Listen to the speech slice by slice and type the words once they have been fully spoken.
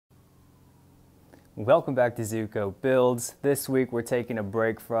Welcome back to Zuko Builds. This week we're taking a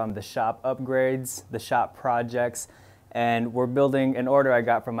break from the shop upgrades, the shop projects, and we're building an order I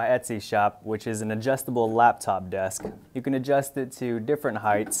got from my Etsy shop, which is an adjustable laptop desk. You can adjust it to different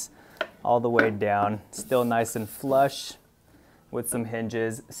heights, all the way down, still nice and flush with some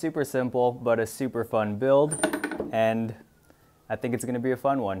hinges. Super simple, but a super fun build, and I think it's gonna be a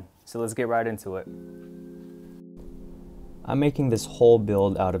fun one. So let's get right into it. I'm making this whole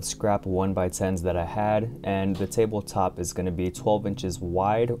build out of scrap 1x10s that I had, and the tabletop is going to be 12 inches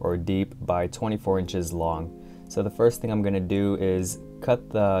wide or deep by 24 inches long. So the first thing I'm going to do is cut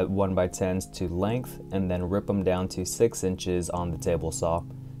the 1x10s to length and then rip them down to 6 inches on the table saw.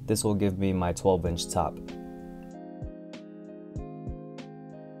 This will give me my 12-inch top.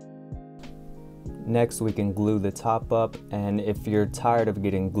 Next, we can glue the top up, and if you're tired of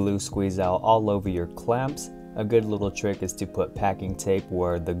getting glue squeezed out all over your clamps, a good little trick is to put packing tape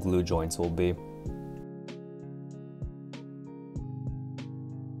where the glue joints will be.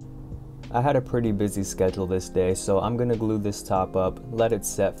 I had a pretty busy schedule this day, so I'm going to glue this top up, let it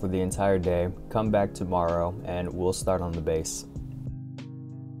set for the entire day, come back tomorrow, and we'll start on the base.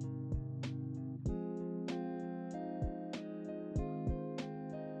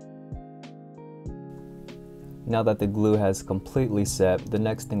 Now that the glue has completely set, the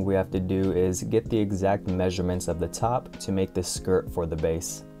next thing we have to do is get the exact measurements of the top to make the skirt for the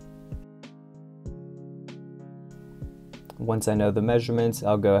base. Once I know the measurements,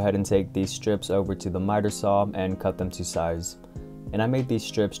 I'll go ahead and take these strips over to the miter saw and cut them to size. And I made these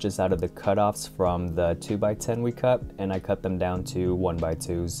strips just out of the cutoffs from the 2x10 we cut, and I cut them down to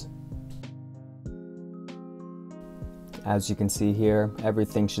 1x2s. As you can see here,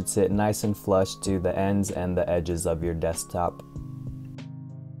 everything should sit nice and flush to the ends and the edges of your desktop.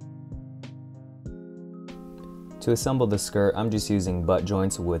 To assemble the skirt, I'm just using butt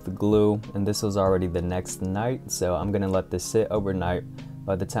joints with glue, and this was already the next night, so I'm going to let this sit overnight.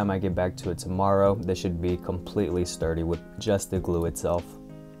 By the time I get back to it tomorrow, this should be completely sturdy with just the glue itself.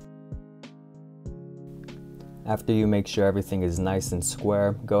 After you make sure everything is nice and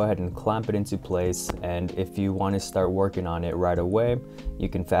square, go ahead and clamp it into place, and if you want to start working on it right away, you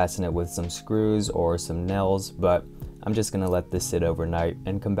can fasten it with some screws or some nails, but I'm just going to let this sit overnight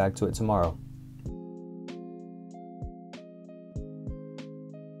and come back to it tomorrow.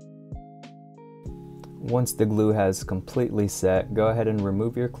 Once the glue has completely set, go ahead and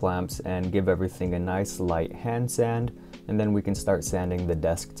remove your clamps and give everything a nice light hand sand, and then we can start sanding the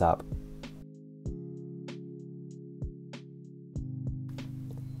desktop.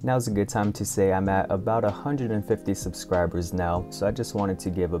 Now's a good time to say I'm at about 150 subscribers now, so I just wanted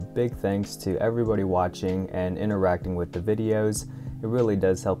to give a big thanks to everybody watching and interacting with the videos. It really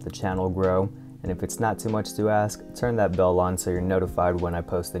does help the channel grow, and if it's not too much to ask, turn that bell on so you're notified when I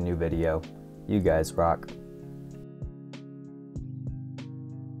post a new video. You guys rock.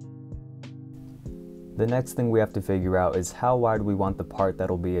 The next thing we have to figure out is how wide we want the part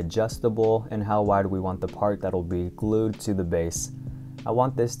that'll be adjustable and how wide we want the part that'll be glued to the base. I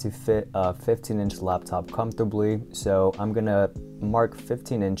want this to fit a 15-inch laptop comfortably, so I'm gonna mark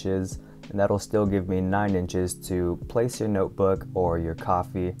 15 inches, and that'll still give me 9 inches to place your notebook or your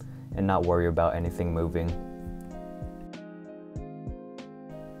coffee and not worry about anything moving.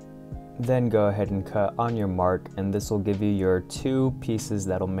 Then go ahead and cut on your mark, and this will give you your 2 pieces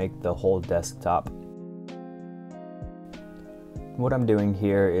that'll make the whole desktop. What I'm doing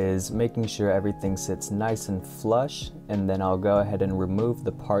here is making sure everything sits nice and flush, and then I'll go ahead and remove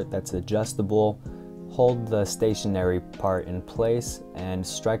the part that's adjustable, hold the stationary part in place, and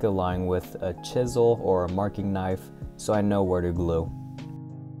strike a line with a chisel or a marking knife so I know where to glue.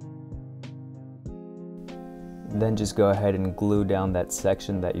 Then just go ahead and glue down that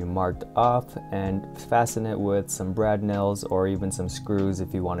section that you marked off and fasten it with some brad nails or even some screws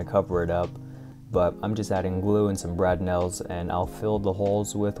if you want to cover it up. But I'm just adding glue and some brad nails, and I'll fill the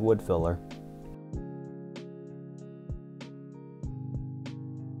holes with wood filler.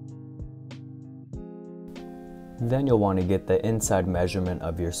 Then you'll want to get the inside measurement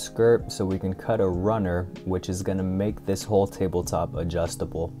of your skirt so we can cut a runner, which is going to make this whole tabletop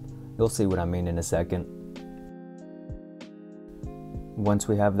adjustable. You'll see what I mean in a second. Once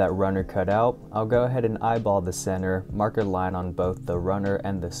we have that runner cut out, I'll go ahead and eyeball the center, mark a line on both the runner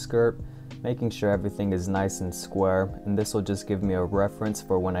and the skirt, making sure everything is nice and square, and this will just give me a reference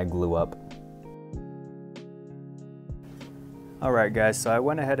for when I glue up. Alright guys, so I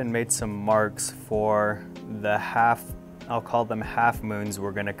went ahead and made some marks for the I'll call them half moons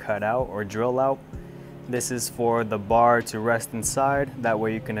we're going to cut out or drill out. This is for the bar to rest inside, that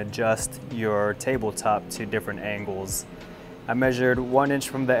way you can adjust your tabletop to different angles. I measured 1 inch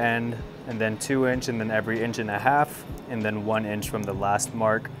from the end, and then 2 inch, and then every inch and a half, and then 1 inch from the last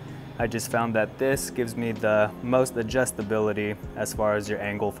mark. I just found that this gives me the most adjustability as far as your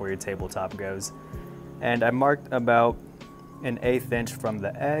angle for your tabletop goes. And I marked about an 1/8 inch from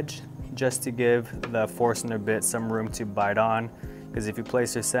the edge, just to give the Forstner bit some room to bite on, because if you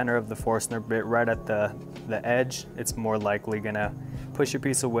place your center of the Forstner bit right at the edge, it's more likely gonna push your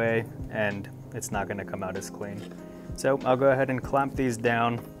piece away and it's not gonna come out as clean. So I'll go ahead and clamp these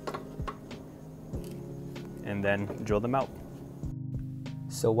down and then drill them out.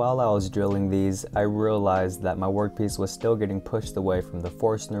 So while I was drilling these, I realized that my workpiece was still getting pushed away from the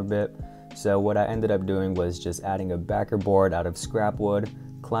Forstner bit. So what I ended up doing was just adding a backer board out of scrap wood,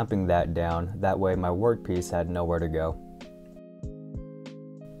 clamping that down. That way my workpiece had nowhere to go.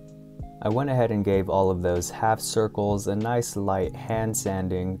 I went ahead and gave all of those half circles a nice light hand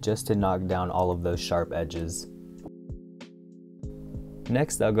sanding just to knock down all of those sharp edges.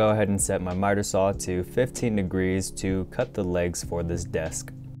 Next, I'll go ahead and set my miter saw to 15 degrees to cut the legs for this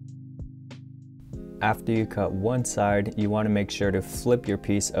desk. After you cut one side, you want to make sure to flip your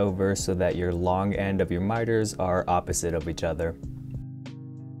piece over so that your long end of your miters are opposite of each other.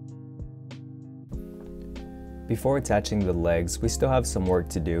 Before attaching the legs, we still have some work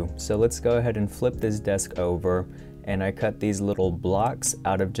to do, so let's go ahead and flip this desk over, and I cut these little blocks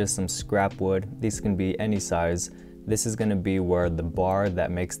out of just some scrap wood. These can be any size. This is going to be where the bar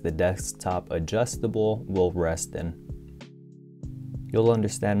that makes the desktop adjustable will rest in. You'll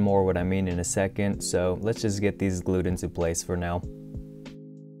understand more what I mean in a second, so let's just get these glued into place for now.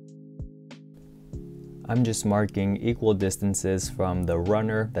 I'm just marking equal distances from the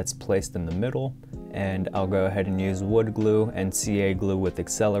runner that's placed in the middle, and I'll go ahead and use wood glue and CA glue with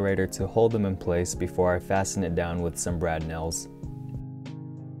accelerator to hold them in place before I fasten it down with some brad nails.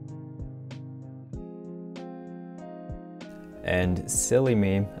 And silly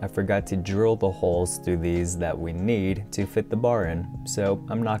me, I forgot to drill the holes through these that we need to fit the bar in. So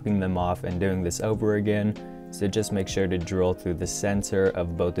I'm knocking them off and doing this over again, so just make sure to drill through the center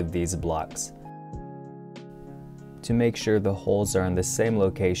of both of these blocks. To make sure the holes are in the same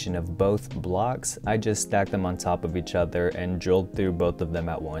location of both blocks, I just stacked them on top of each other and drilled through both of them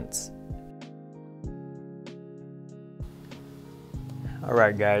at once.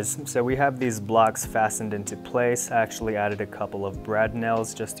 Alright guys, so we have these blocks fastened into place. I actually added a couple of brad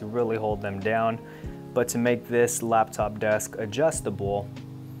nails just to really hold them down. But to make this laptop desk adjustable,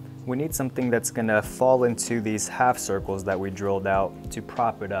 we need something that's going to fall into these half circles that we drilled out to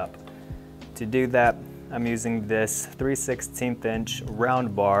prop it up. To do that, I'm using this 3/16 inch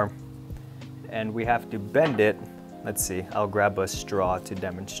round bar, and we have to bend it. Let's see, I'll grab a straw to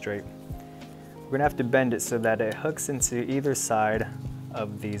demonstrate. We're gonna have to bend it so that it hooks into either side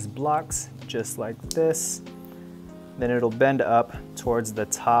of these blocks, just like this. Then it'll bend up towards the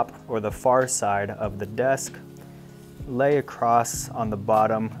top or the far side of the desk, lay across on the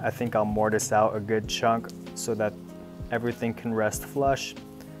bottom. I think I'll mortise out a good chunk so that everything can rest flush,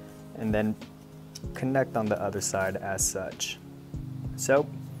 and then connect on the other side as such. So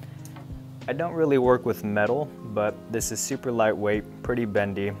I don't really work with metal, but this is super lightweight, pretty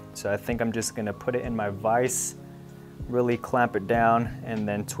bendy, so I think I'm just gonna put it in my vise, really clamp it down, and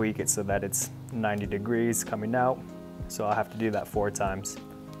then tweak it so that it's 90 degrees coming out. So I'll have to do that 4 times.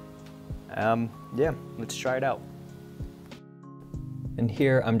 Yeah, let's try it out. And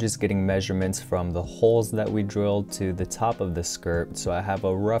here I'm just getting measurements from the holes that we drilled to the top of the skirt, so I have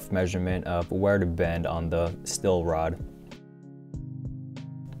a rough measurement of where to bend on the steel rod.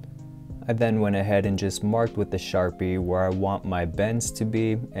 I then went ahead and just marked with the Sharpie where I want my bends to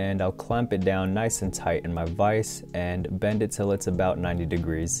be, and I'll clamp it down nice and tight in my vise and bend it till it's about 90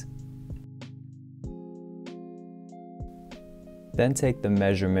 degrees. Then take the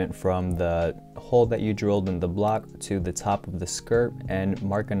measurement from the hole that you drilled in the block to the top of the skirt and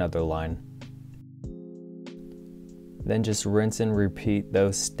mark another line. Then just rinse and repeat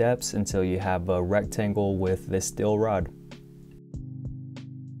those steps until you have a rectangle with this steel rod.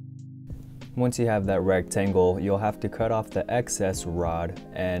 Once you have that rectangle, you'll have to cut off the excess rod,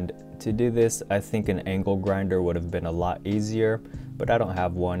 and to do this, I think an angle grinder would have been a lot easier, but I don't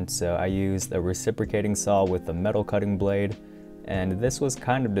have one, so I used a reciprocating saw with a metal cutting blade, and this was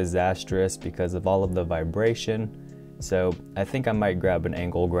kind of disastrous because of all of the vibration, so I think I might grab an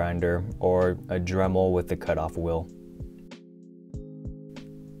angle grinder or a Dremel with the cutoff wheel.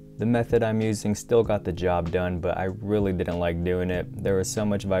 The method I'm using still got the job done, but I really didn't like doing it. There was so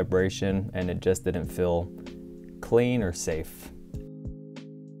much vibration and it just didn't feel clean or safe.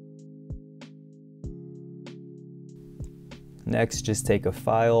 Next, just take a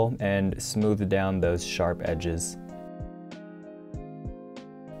file and smooth down those sharp edges.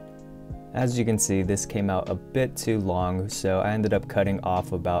 As you can see, this came out a bit too long, so I ended up cutting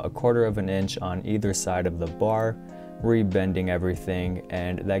off about 1/4 of an inch on either side of the bar, rebending everything,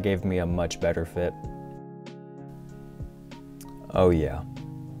 and that gave me a much better fit. Oh yeah,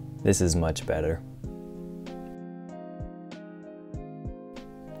 this is much better.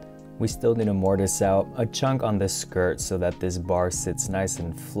 We still need to mortise out a chunk on this skirt so that this bar sits nice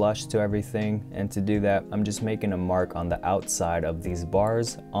and flush to everything, and to do that I'm just making a mark on the outside of these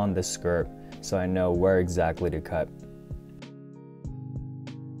bars on the skirt so I know where exactly to cut.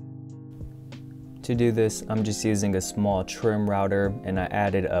 To do this, I'm just using a small trim router, and I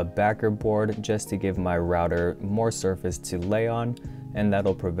added a backer board just to give my router more surface to lay on, and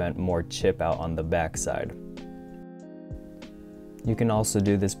that'll prevent more chip out on the back side. You can also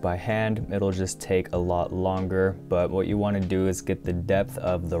do this by hand. It'll just take a lot longer, but what you want to do is get the depth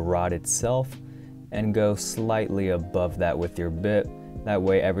of the rod itself and go slightly above that with your bit. That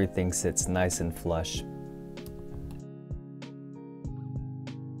way everything sits nice and flush.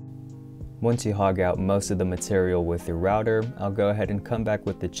 Once you hog out most of the material with your router, I'll go ahead and come back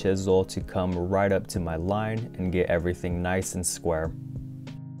with the chisel to come right up to my line and get everything nice and square.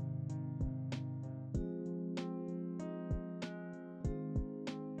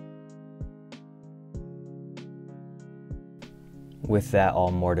 With that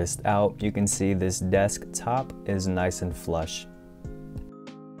all mortised out, you can see this desk top is nice and flush.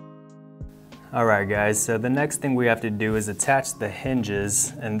 Alright guys, so the next thing we have to do is attach the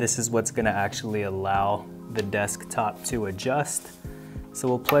hinges, and this is what's going to actually allow the desk top to adjust. So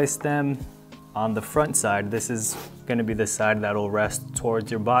we'll place them on the front side. This is going to be the side that will rest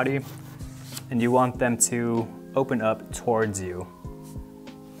towards your body, and you want them to open up towards you.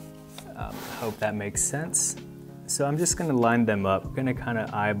 Hope that makes sense. So I'm just going to line them up. I'm going to kind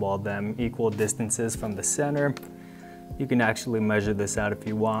of eyeball them equal distances from the center. You can actually measure this out if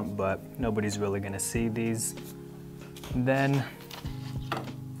you want, but nobody's really going to see these. Then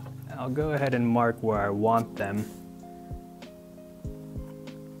I'll go ahead and mark where I want them.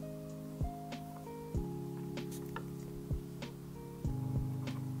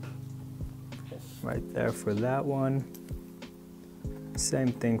 Right there for that one.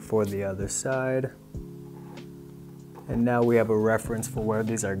 Same thing for the other side. And now we have a reference for where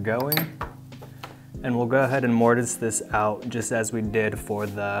these are going. And we'll go ahead and mortise this out just as we did for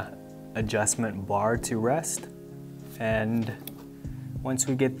the adjustment bar to rest. And once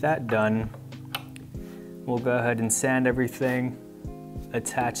we get that done, we'll go ahead and sand everything,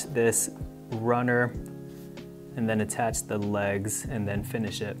 attach this runner, and then attach the legs, and then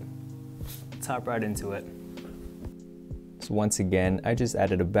finish it. Top right into it. So once again, I just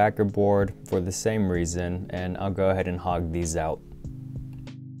added a backer board for the same reason, and I'll go ahead and hog these out.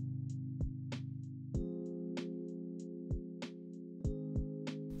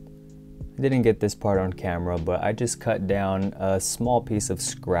 I didn't get this part on camera, but I just cut down a small piece of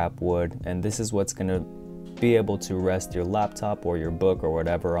scrap wood, and this is what's gonna be able to rest your laptop or your book or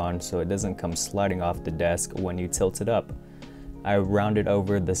whatever on, so it doesn't come sliding off the desk when you tilt it up. I rounded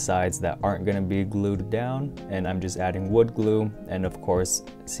over the sides that aren't going to be glued down, and I'm just adding wood glue and of course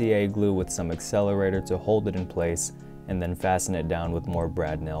CA glue with some accelerator to hold it in place, and then fasten it down with more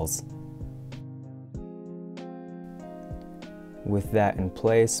brad nails. With that in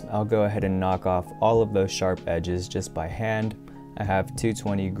place, I'll go ahead and knock off all of those sharp edges just by hand. I have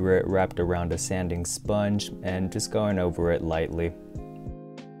 220 grit wrapped around a sanding sponge and just going over it lightly.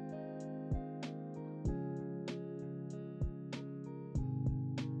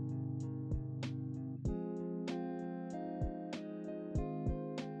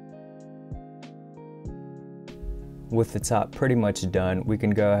 With the top pretty much done, we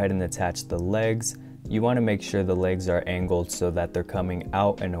can go ahead and attach the legs. You want to make sure the legs are angled so that they're coming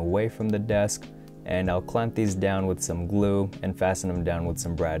out and away from the desk, and I'll clamp these down with some glue and fasten them down with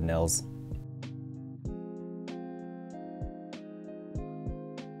some brad nails.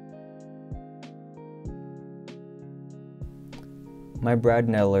 My brad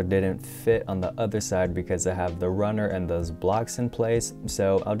nailer didn't fit on the other side because I have the runner and those blocks in place,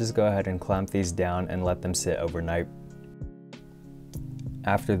 so I'll just go ahead and clamp these down and let them sit overnight.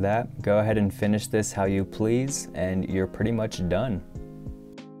 After that, go ahead and finish this how you please, and you're pretty much done.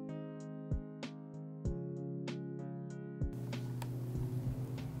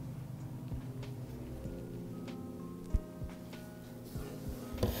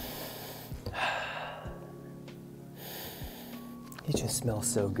 You just smell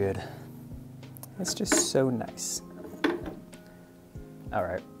so good. It's just so nice. All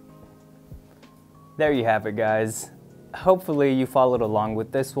right. There you have it, guys. Hopefully you followed along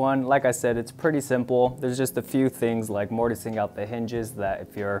with this one. Like I said, it's pretty simple. There's just a few things like mortising out the hinges that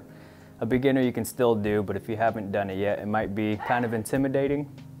if you're a beginner you can still do, but if you haven't done it yet, it might be kind of intimidating.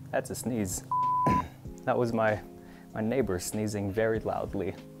 That's a sneeze. That was my neighbor sneezing very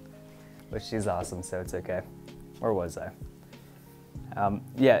loudly, but she's awesome, so it's okay. Where was I?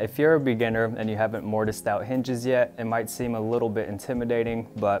 Yeah, if you're a beginner and you haven't mortised out hinges yet, it might seem a little bit intimidating,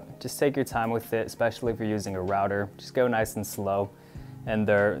 but just take your time with it, especially if you're using a router. Just go nice and slow, and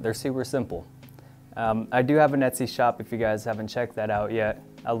they're super simple. I do have an Etsy shop if you guys haven't checked that out yet.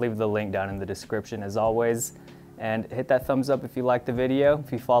 I'll leave the link down in the description as always. And hit that thumbs up if you liked the video,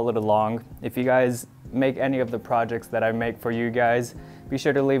 if you followed along. If you guys make any of the projects that I make for you guys, be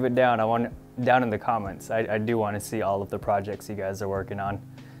sure to leave it down. Down in the comments. I do want to see all of the projects you guys are working on.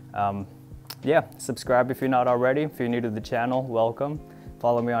 Yeah, subscribe if you're not already. If you're new to the channel, welcome.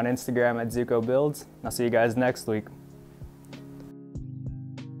 Follow me on Instagram at Zuko Builds. I'll see you guys next week.